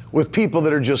up with people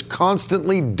that are just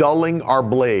constantly dulling our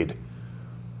blade?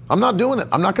 I'm not doing it.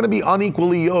 I'm not going to be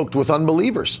unequally yoked with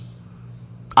unbelievers.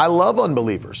 I love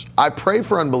unbelievers. I pray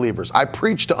for unbelievers. I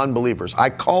preach to unbelievers. I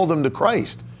call them to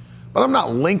Christ. But I'm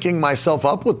not linking myself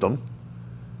up with them.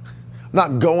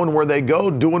 Not going where they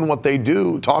go, doing what they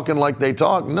do, talking like they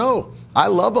talk. No, I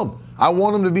love them. I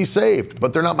want them to be saved,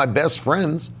 but they're not my best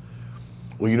friends.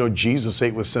 Well, you know, Jesus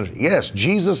ate with sinners. Yes,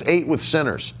 Jesus ate with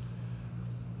sinners.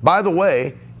 By the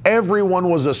way, everyone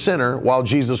was a sinner while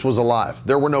Jesus was alive.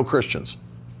 There were no Christians.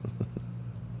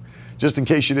 Just in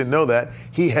case you didn't know that,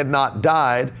 He had not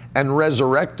died and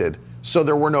resurrected, so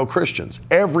there were no Christians.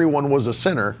 Everyone was a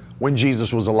sinner when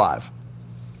Jesus was alive.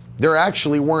 There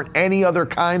actually weren't any other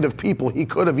kind of people He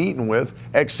could have eaten with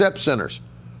except sinners.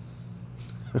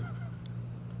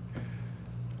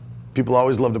 People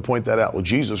always love to point that out. Well,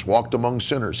 Jesus walked among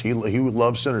sinners. He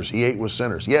loved sinners. He ate with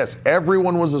sinners. Yes,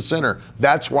 everyone was a sinner.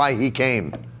 That's why He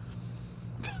came.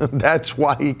 That's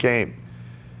why He came.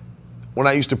 When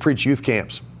I used to preach youth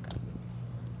camps,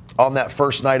 on that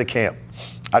first night of camp,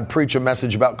 I'd preach a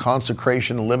message about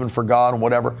consecration and living for God and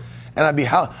whatever. And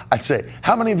I'd say,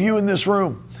 how many of you in this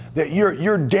room that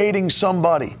you're dating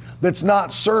somebody that's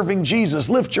not serving Jesus?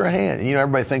 Lift your hand. And, you know,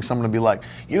 everybody thinks I'm going to be like,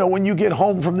 you know, when you get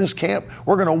home from this camp,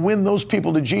 we're going to win those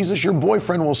people to Jesus. Your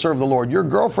boyfriend will serve the Lord. Your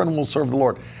girlfriend will serve the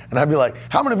Lord. And I'd be like,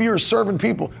 how many of you are serving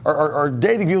people or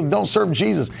dating people that don't serve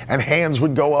Jesus? And hands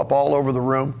would go up all over the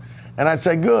room. And I'd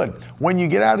say, good. When you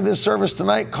get out of this service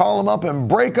tonight, call them up and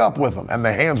break up with them. And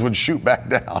the hands would shoot back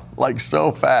down like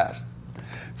so fast.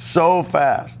 So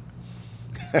fast.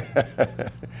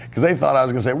 Because they thought I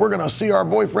was going to say, we're going to see our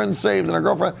boyfriend saved and our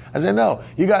girlfriend. I said, no,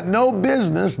 you got no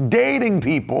business dating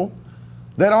people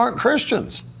that aren't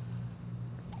Christians.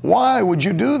 Why would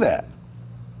you do that?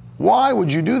 Why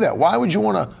would you do that? Why would you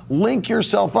want to link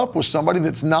yourself up with somebody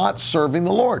that's not serving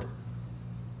the Lord?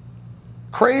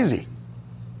 Crazy.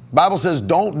 Bible says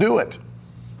don't do it.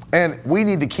 And we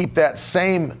need to keep that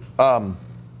same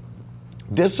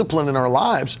discipline in our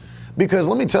lives, because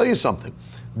let me tell you something.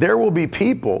 There will be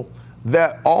people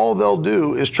that all they'll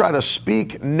do is try to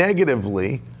speak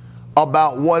negatively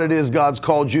about what it is God's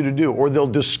called you to do, or they'll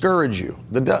discourage you.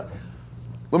 Let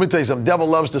me tell you something. The devil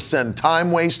loves to send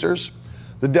time wasters.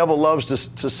 The devil loves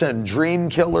to send dream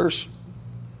killers,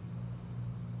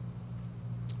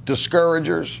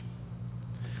 discouragers.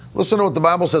 Listen to what the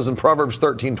Bible says in Proverbs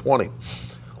 13:20.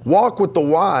 Walk with the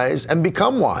wise and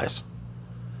become wise,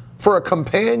 for a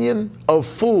companion of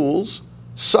fools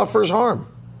suffers harm.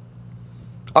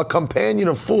 A companion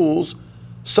of fools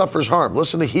suffers harm.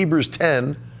 Listen to Hebrews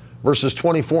 10, verses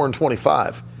 24 and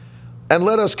 25. And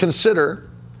let us consider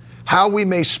how we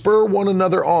may spur one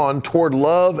another on toward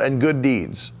love and good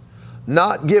deeds,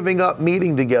 not giving up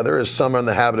meeting together as some are in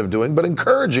the habit of doing, but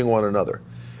encouraging one another.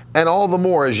 And all the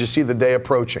more as you see the day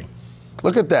approaching.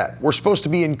 Look at that. We're supposed to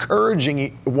be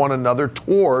encouraging one another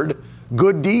toward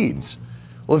good deeds.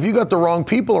 Well, if you got the wrong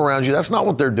people around you, that's not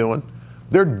what they're doing.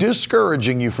 They're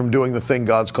discouraging you from doing the thing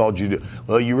God's called you to do.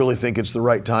 Well, you really think it's the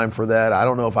right time for that? I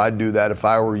don't know if I'd do that if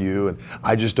I were you, and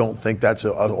I just don't think that's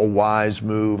a wise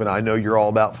move, and I know you're all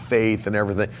about faith and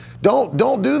everything.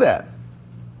 Don't do that.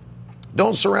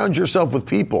 Don't surround yourself with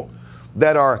people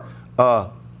that are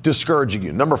discouraging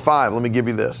you. Number 5, let me give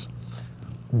you this.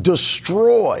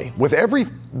 Destroy, with every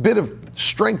bit of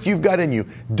strength you've got in you,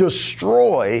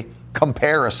 destroy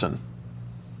comparison.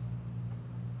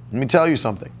 Let me tell you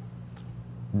something.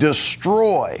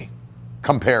 Destroy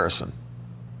comparison.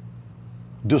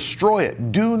 Destroy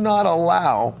it. Do not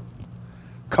allow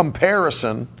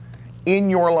comparison in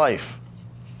your life.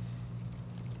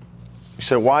 You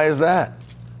say, why is that?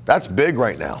 That's big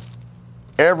right now.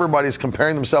 Everybody's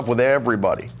comparing themselves with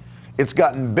everybody. It's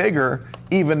gotten bigger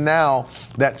even now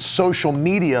that social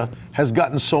media has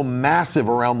gotten so massive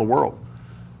around the world.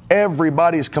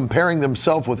 Everybody's comparing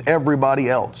themselves with everybody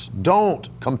else. Don't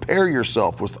compare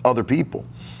yourself with other people.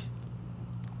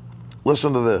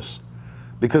 Listen to this,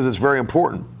 because it's very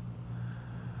important.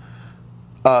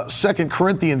 2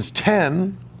 Corinthians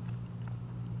 10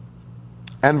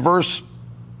 and verse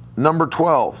number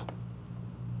 12.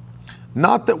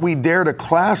 Not that we dare to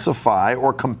classify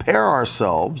or compare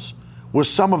ourselves with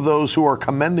some of those who are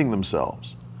commending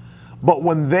themselves, but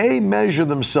when they measure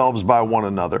themselves by one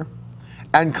another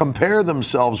and compare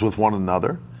themselves with one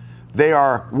another, they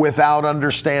are without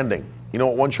understanding. You know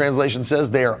what one translation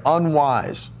says? They are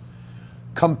unwise.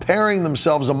 Comparing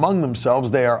themselves among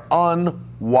themselves, they are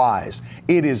unwise.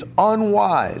 It is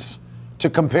unwise to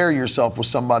compare yourself with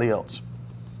somebody else.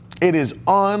 It is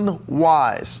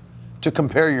unwise to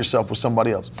compare yourself with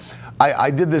somebody else. I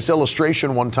did this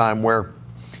illustration one time where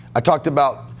I talked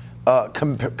about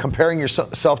comparing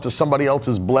yourself to somebody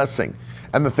else's blessing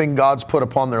and the thing God's put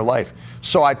upon their life.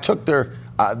 So I took there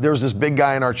was this big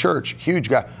guy in our church, huge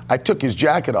guy. I took his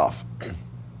jacket off.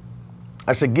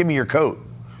 I said, give me your coat.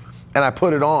 And I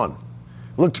put it on.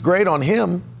 It looked great on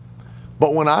him,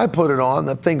 but when I put it on,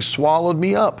 that thing swallowed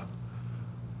me up.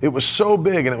 It was so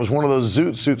big, and it was one of those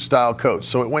zoot suit style coats.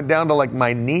 So it went down to like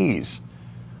my knees.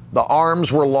 The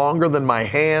arms were longer than my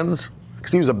hands,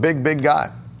 because he was a big, big guy.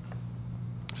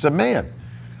 I said, man,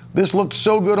 this looked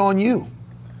so good on you.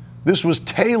 This was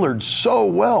tailored so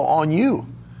well on you.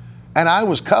 And I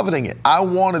was coveting it. I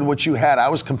wanted what you had. I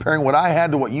was comparing what I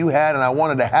had to what you had, and I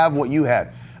wanted to have what you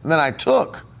had. And then I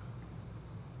took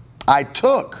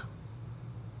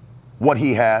what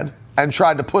he had and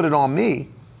tried to put it on me,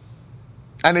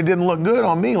 and it didn't look good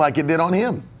on me like it did on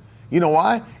him. You know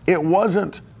why? It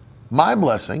wasn't my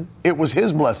blessing, it was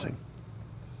his blessing.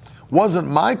 Wasn't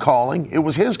my calling, it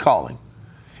was his calling.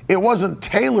 It wasn't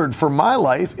tailored for my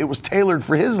life, it was tailored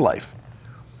for his life.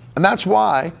 And that's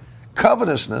why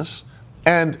covetousness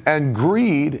and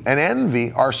greed and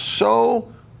envy are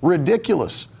so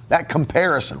ridiculous. That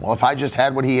comparison. Well, if I just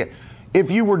had what he had. If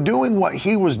you were doing what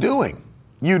he was doing,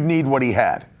 you'd need what he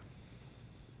had.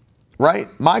 Right?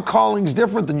 My calling's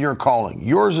different than your calling.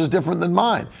 Yours is different than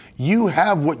mine. You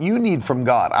have what you need from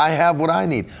God. I have what I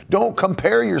need. Don't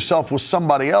compare yourself with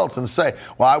somebody else and say,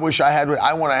 well, I wish I had what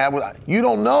I want to have. You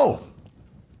don't know.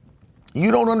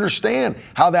 You don't understand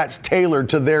how that's tailored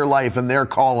to their life and their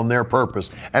call and their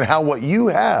purpose, and how what you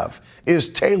have is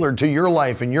tailored to your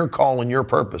life and your call and your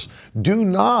purpose. Do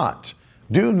not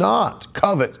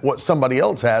covet what somebody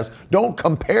else has. Don't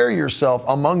compare yourself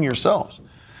among yourselves.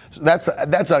 So that's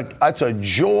a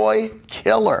joy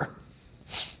killer.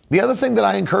 The other thing that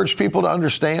I encourage people to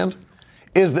understand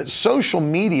is that social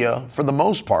media, for the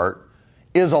most part,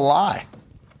 is a lie.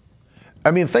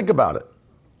 I mean, think about it.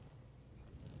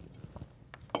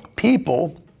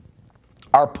 People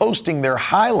are posting their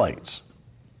highlights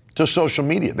to social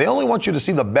media. They only want you to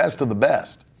see the best of the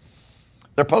best.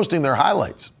 They're posting their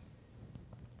highlights.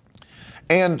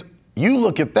 And you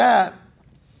look at that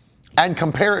and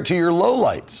compare it to your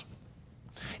lowlights.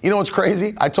 You know what's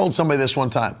crazy? I told somebody this one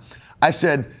time. I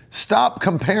said, stop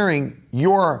comparing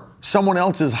someone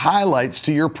else's highlights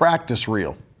to your practice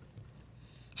reel.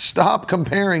 Stop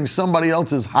comparing somebody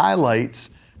else's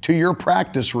highlights to your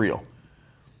practice reel.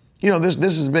 You know,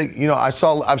 this is big. You know,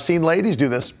 I've seen ladies do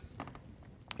this.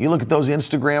 You look at those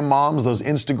Instagram moms, those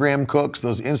Instagram cooks,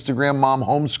 those Instagram mom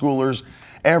homeschoolers.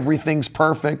 Everything's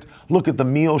perfect. Look at the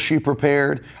meal she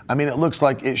prepared. I mean, it looks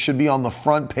like it should be on the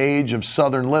front page of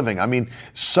Southern Living. I mean,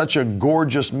 such a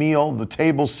gorgeous meal. The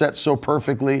table's set so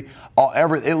perfectly.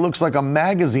 It looks like a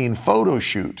magazine photo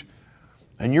shoot.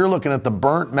 And you're looking at the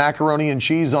burnt macaroni and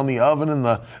cheese on the oven and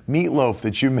the meatloaf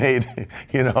that you made,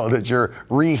 that you're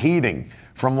reheating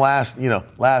from last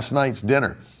night's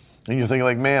dinner. And you're thinking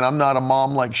like, man, I'm not a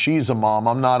mom like she's a mom.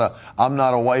 I'm not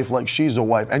a wife like she's a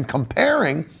wife. And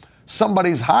comparing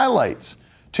somebody's highlights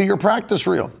to your practice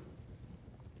reel.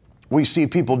 We see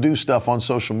people do stuff on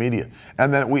social media,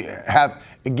 and then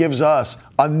it gives us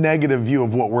a negative view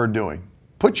of what we're doing.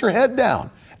 Put your head down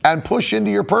and push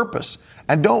into your purpose.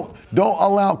 And don't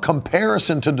allow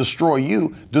comparison to destroy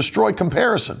you. Destroy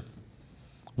comparison.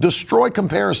 Destroy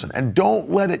comparison, and don't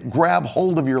let it grab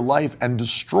hold of your life and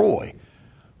destroy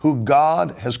who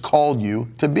God has called you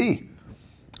to be.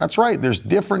 That's right. There's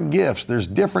different gifts. There's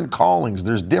different callings.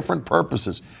 There's different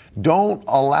purposes. Don't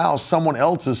allow someone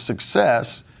else's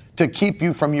success to keep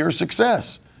you from your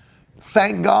success.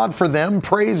 Thank God for them.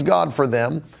 Praise God for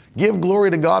them. Give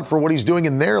glory to God for what He's doing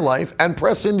in their life, and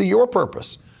press into your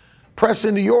purpose. Press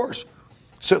into yours.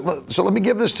 So let me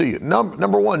give this to you.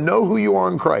 Number one, know who you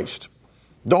are in Christ.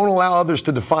 Don't allow others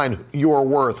to define your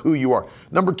worth, who you are.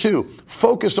 Number two,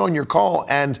 focus on your call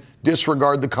and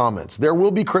disregard the comments. There will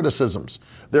be criticisms.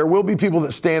 There will be people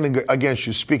that stand against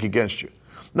you, speak against you.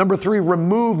 Number three,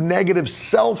 remove negative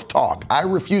self-talk. I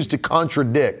refuse to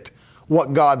contradict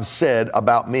what God said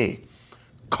about me.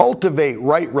 Cultivate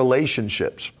right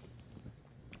relationships.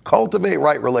 Cultivate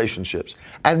right relationships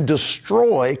and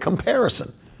destroy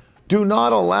comparison. Do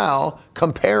not allow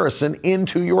comparison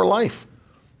into your life.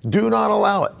 Do not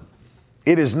allow it.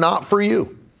 It is not for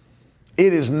you.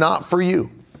 It is not for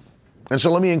you. And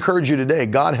so let me encourage you today.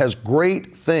 God has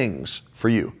great things for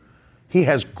you. He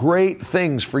has great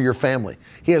things for your family.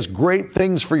 He has great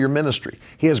things for your ministry.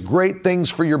 He has great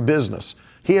things for your business.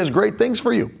 He has great things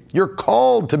for you. You're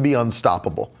called to be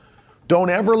unstoppable. Don't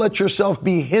ever let yourself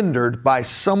be hindered by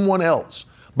someone else,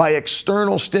 by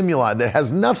external stimuli that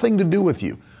has nothing to do with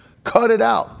you. Cut it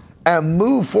out and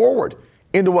move forward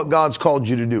into what God's called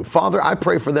you to do. Father, I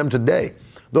pray for them today,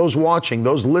 those watching,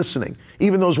 those listening,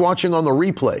 even those watching on the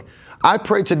replay. I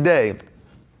pray today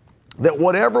that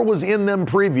whatever was in them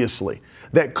previously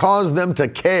that caused them to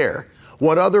care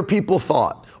what other people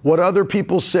thought, what other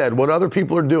people said, what other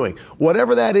people are doing,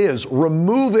 whatever that is,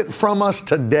 remove it from us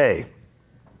today.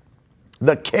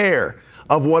 The care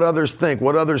of what others think,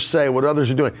 what others say, what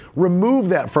others are doing. Remove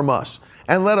that from us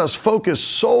and let us focus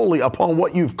solely upon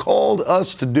what you've called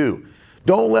us to do.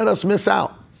 Don't let us miss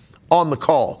out on the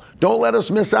call. Don't let us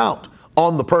miss out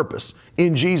on the purpose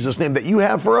in Jesus' name that you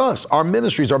have for us, our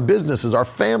ministries, our businesses, our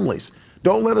families.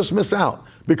 Don't let us miss out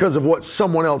because of what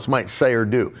someone else might say or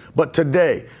do. But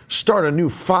today, start a new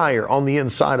fire on the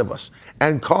inside of us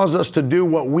and cause us to do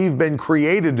what we've been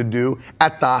created to do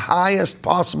at the highest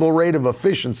possible rate of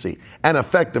efficiency and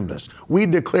effectiveness. We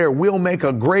declare we'll make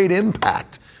a great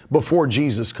impact before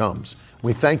Jesus comes.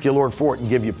 We thank you, Lord, for it and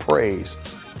give you praise.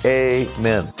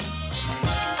 Amen.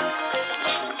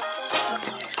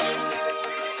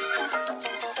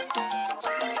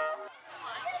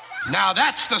 Now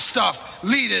that's the stuff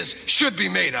leaders should be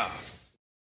made of.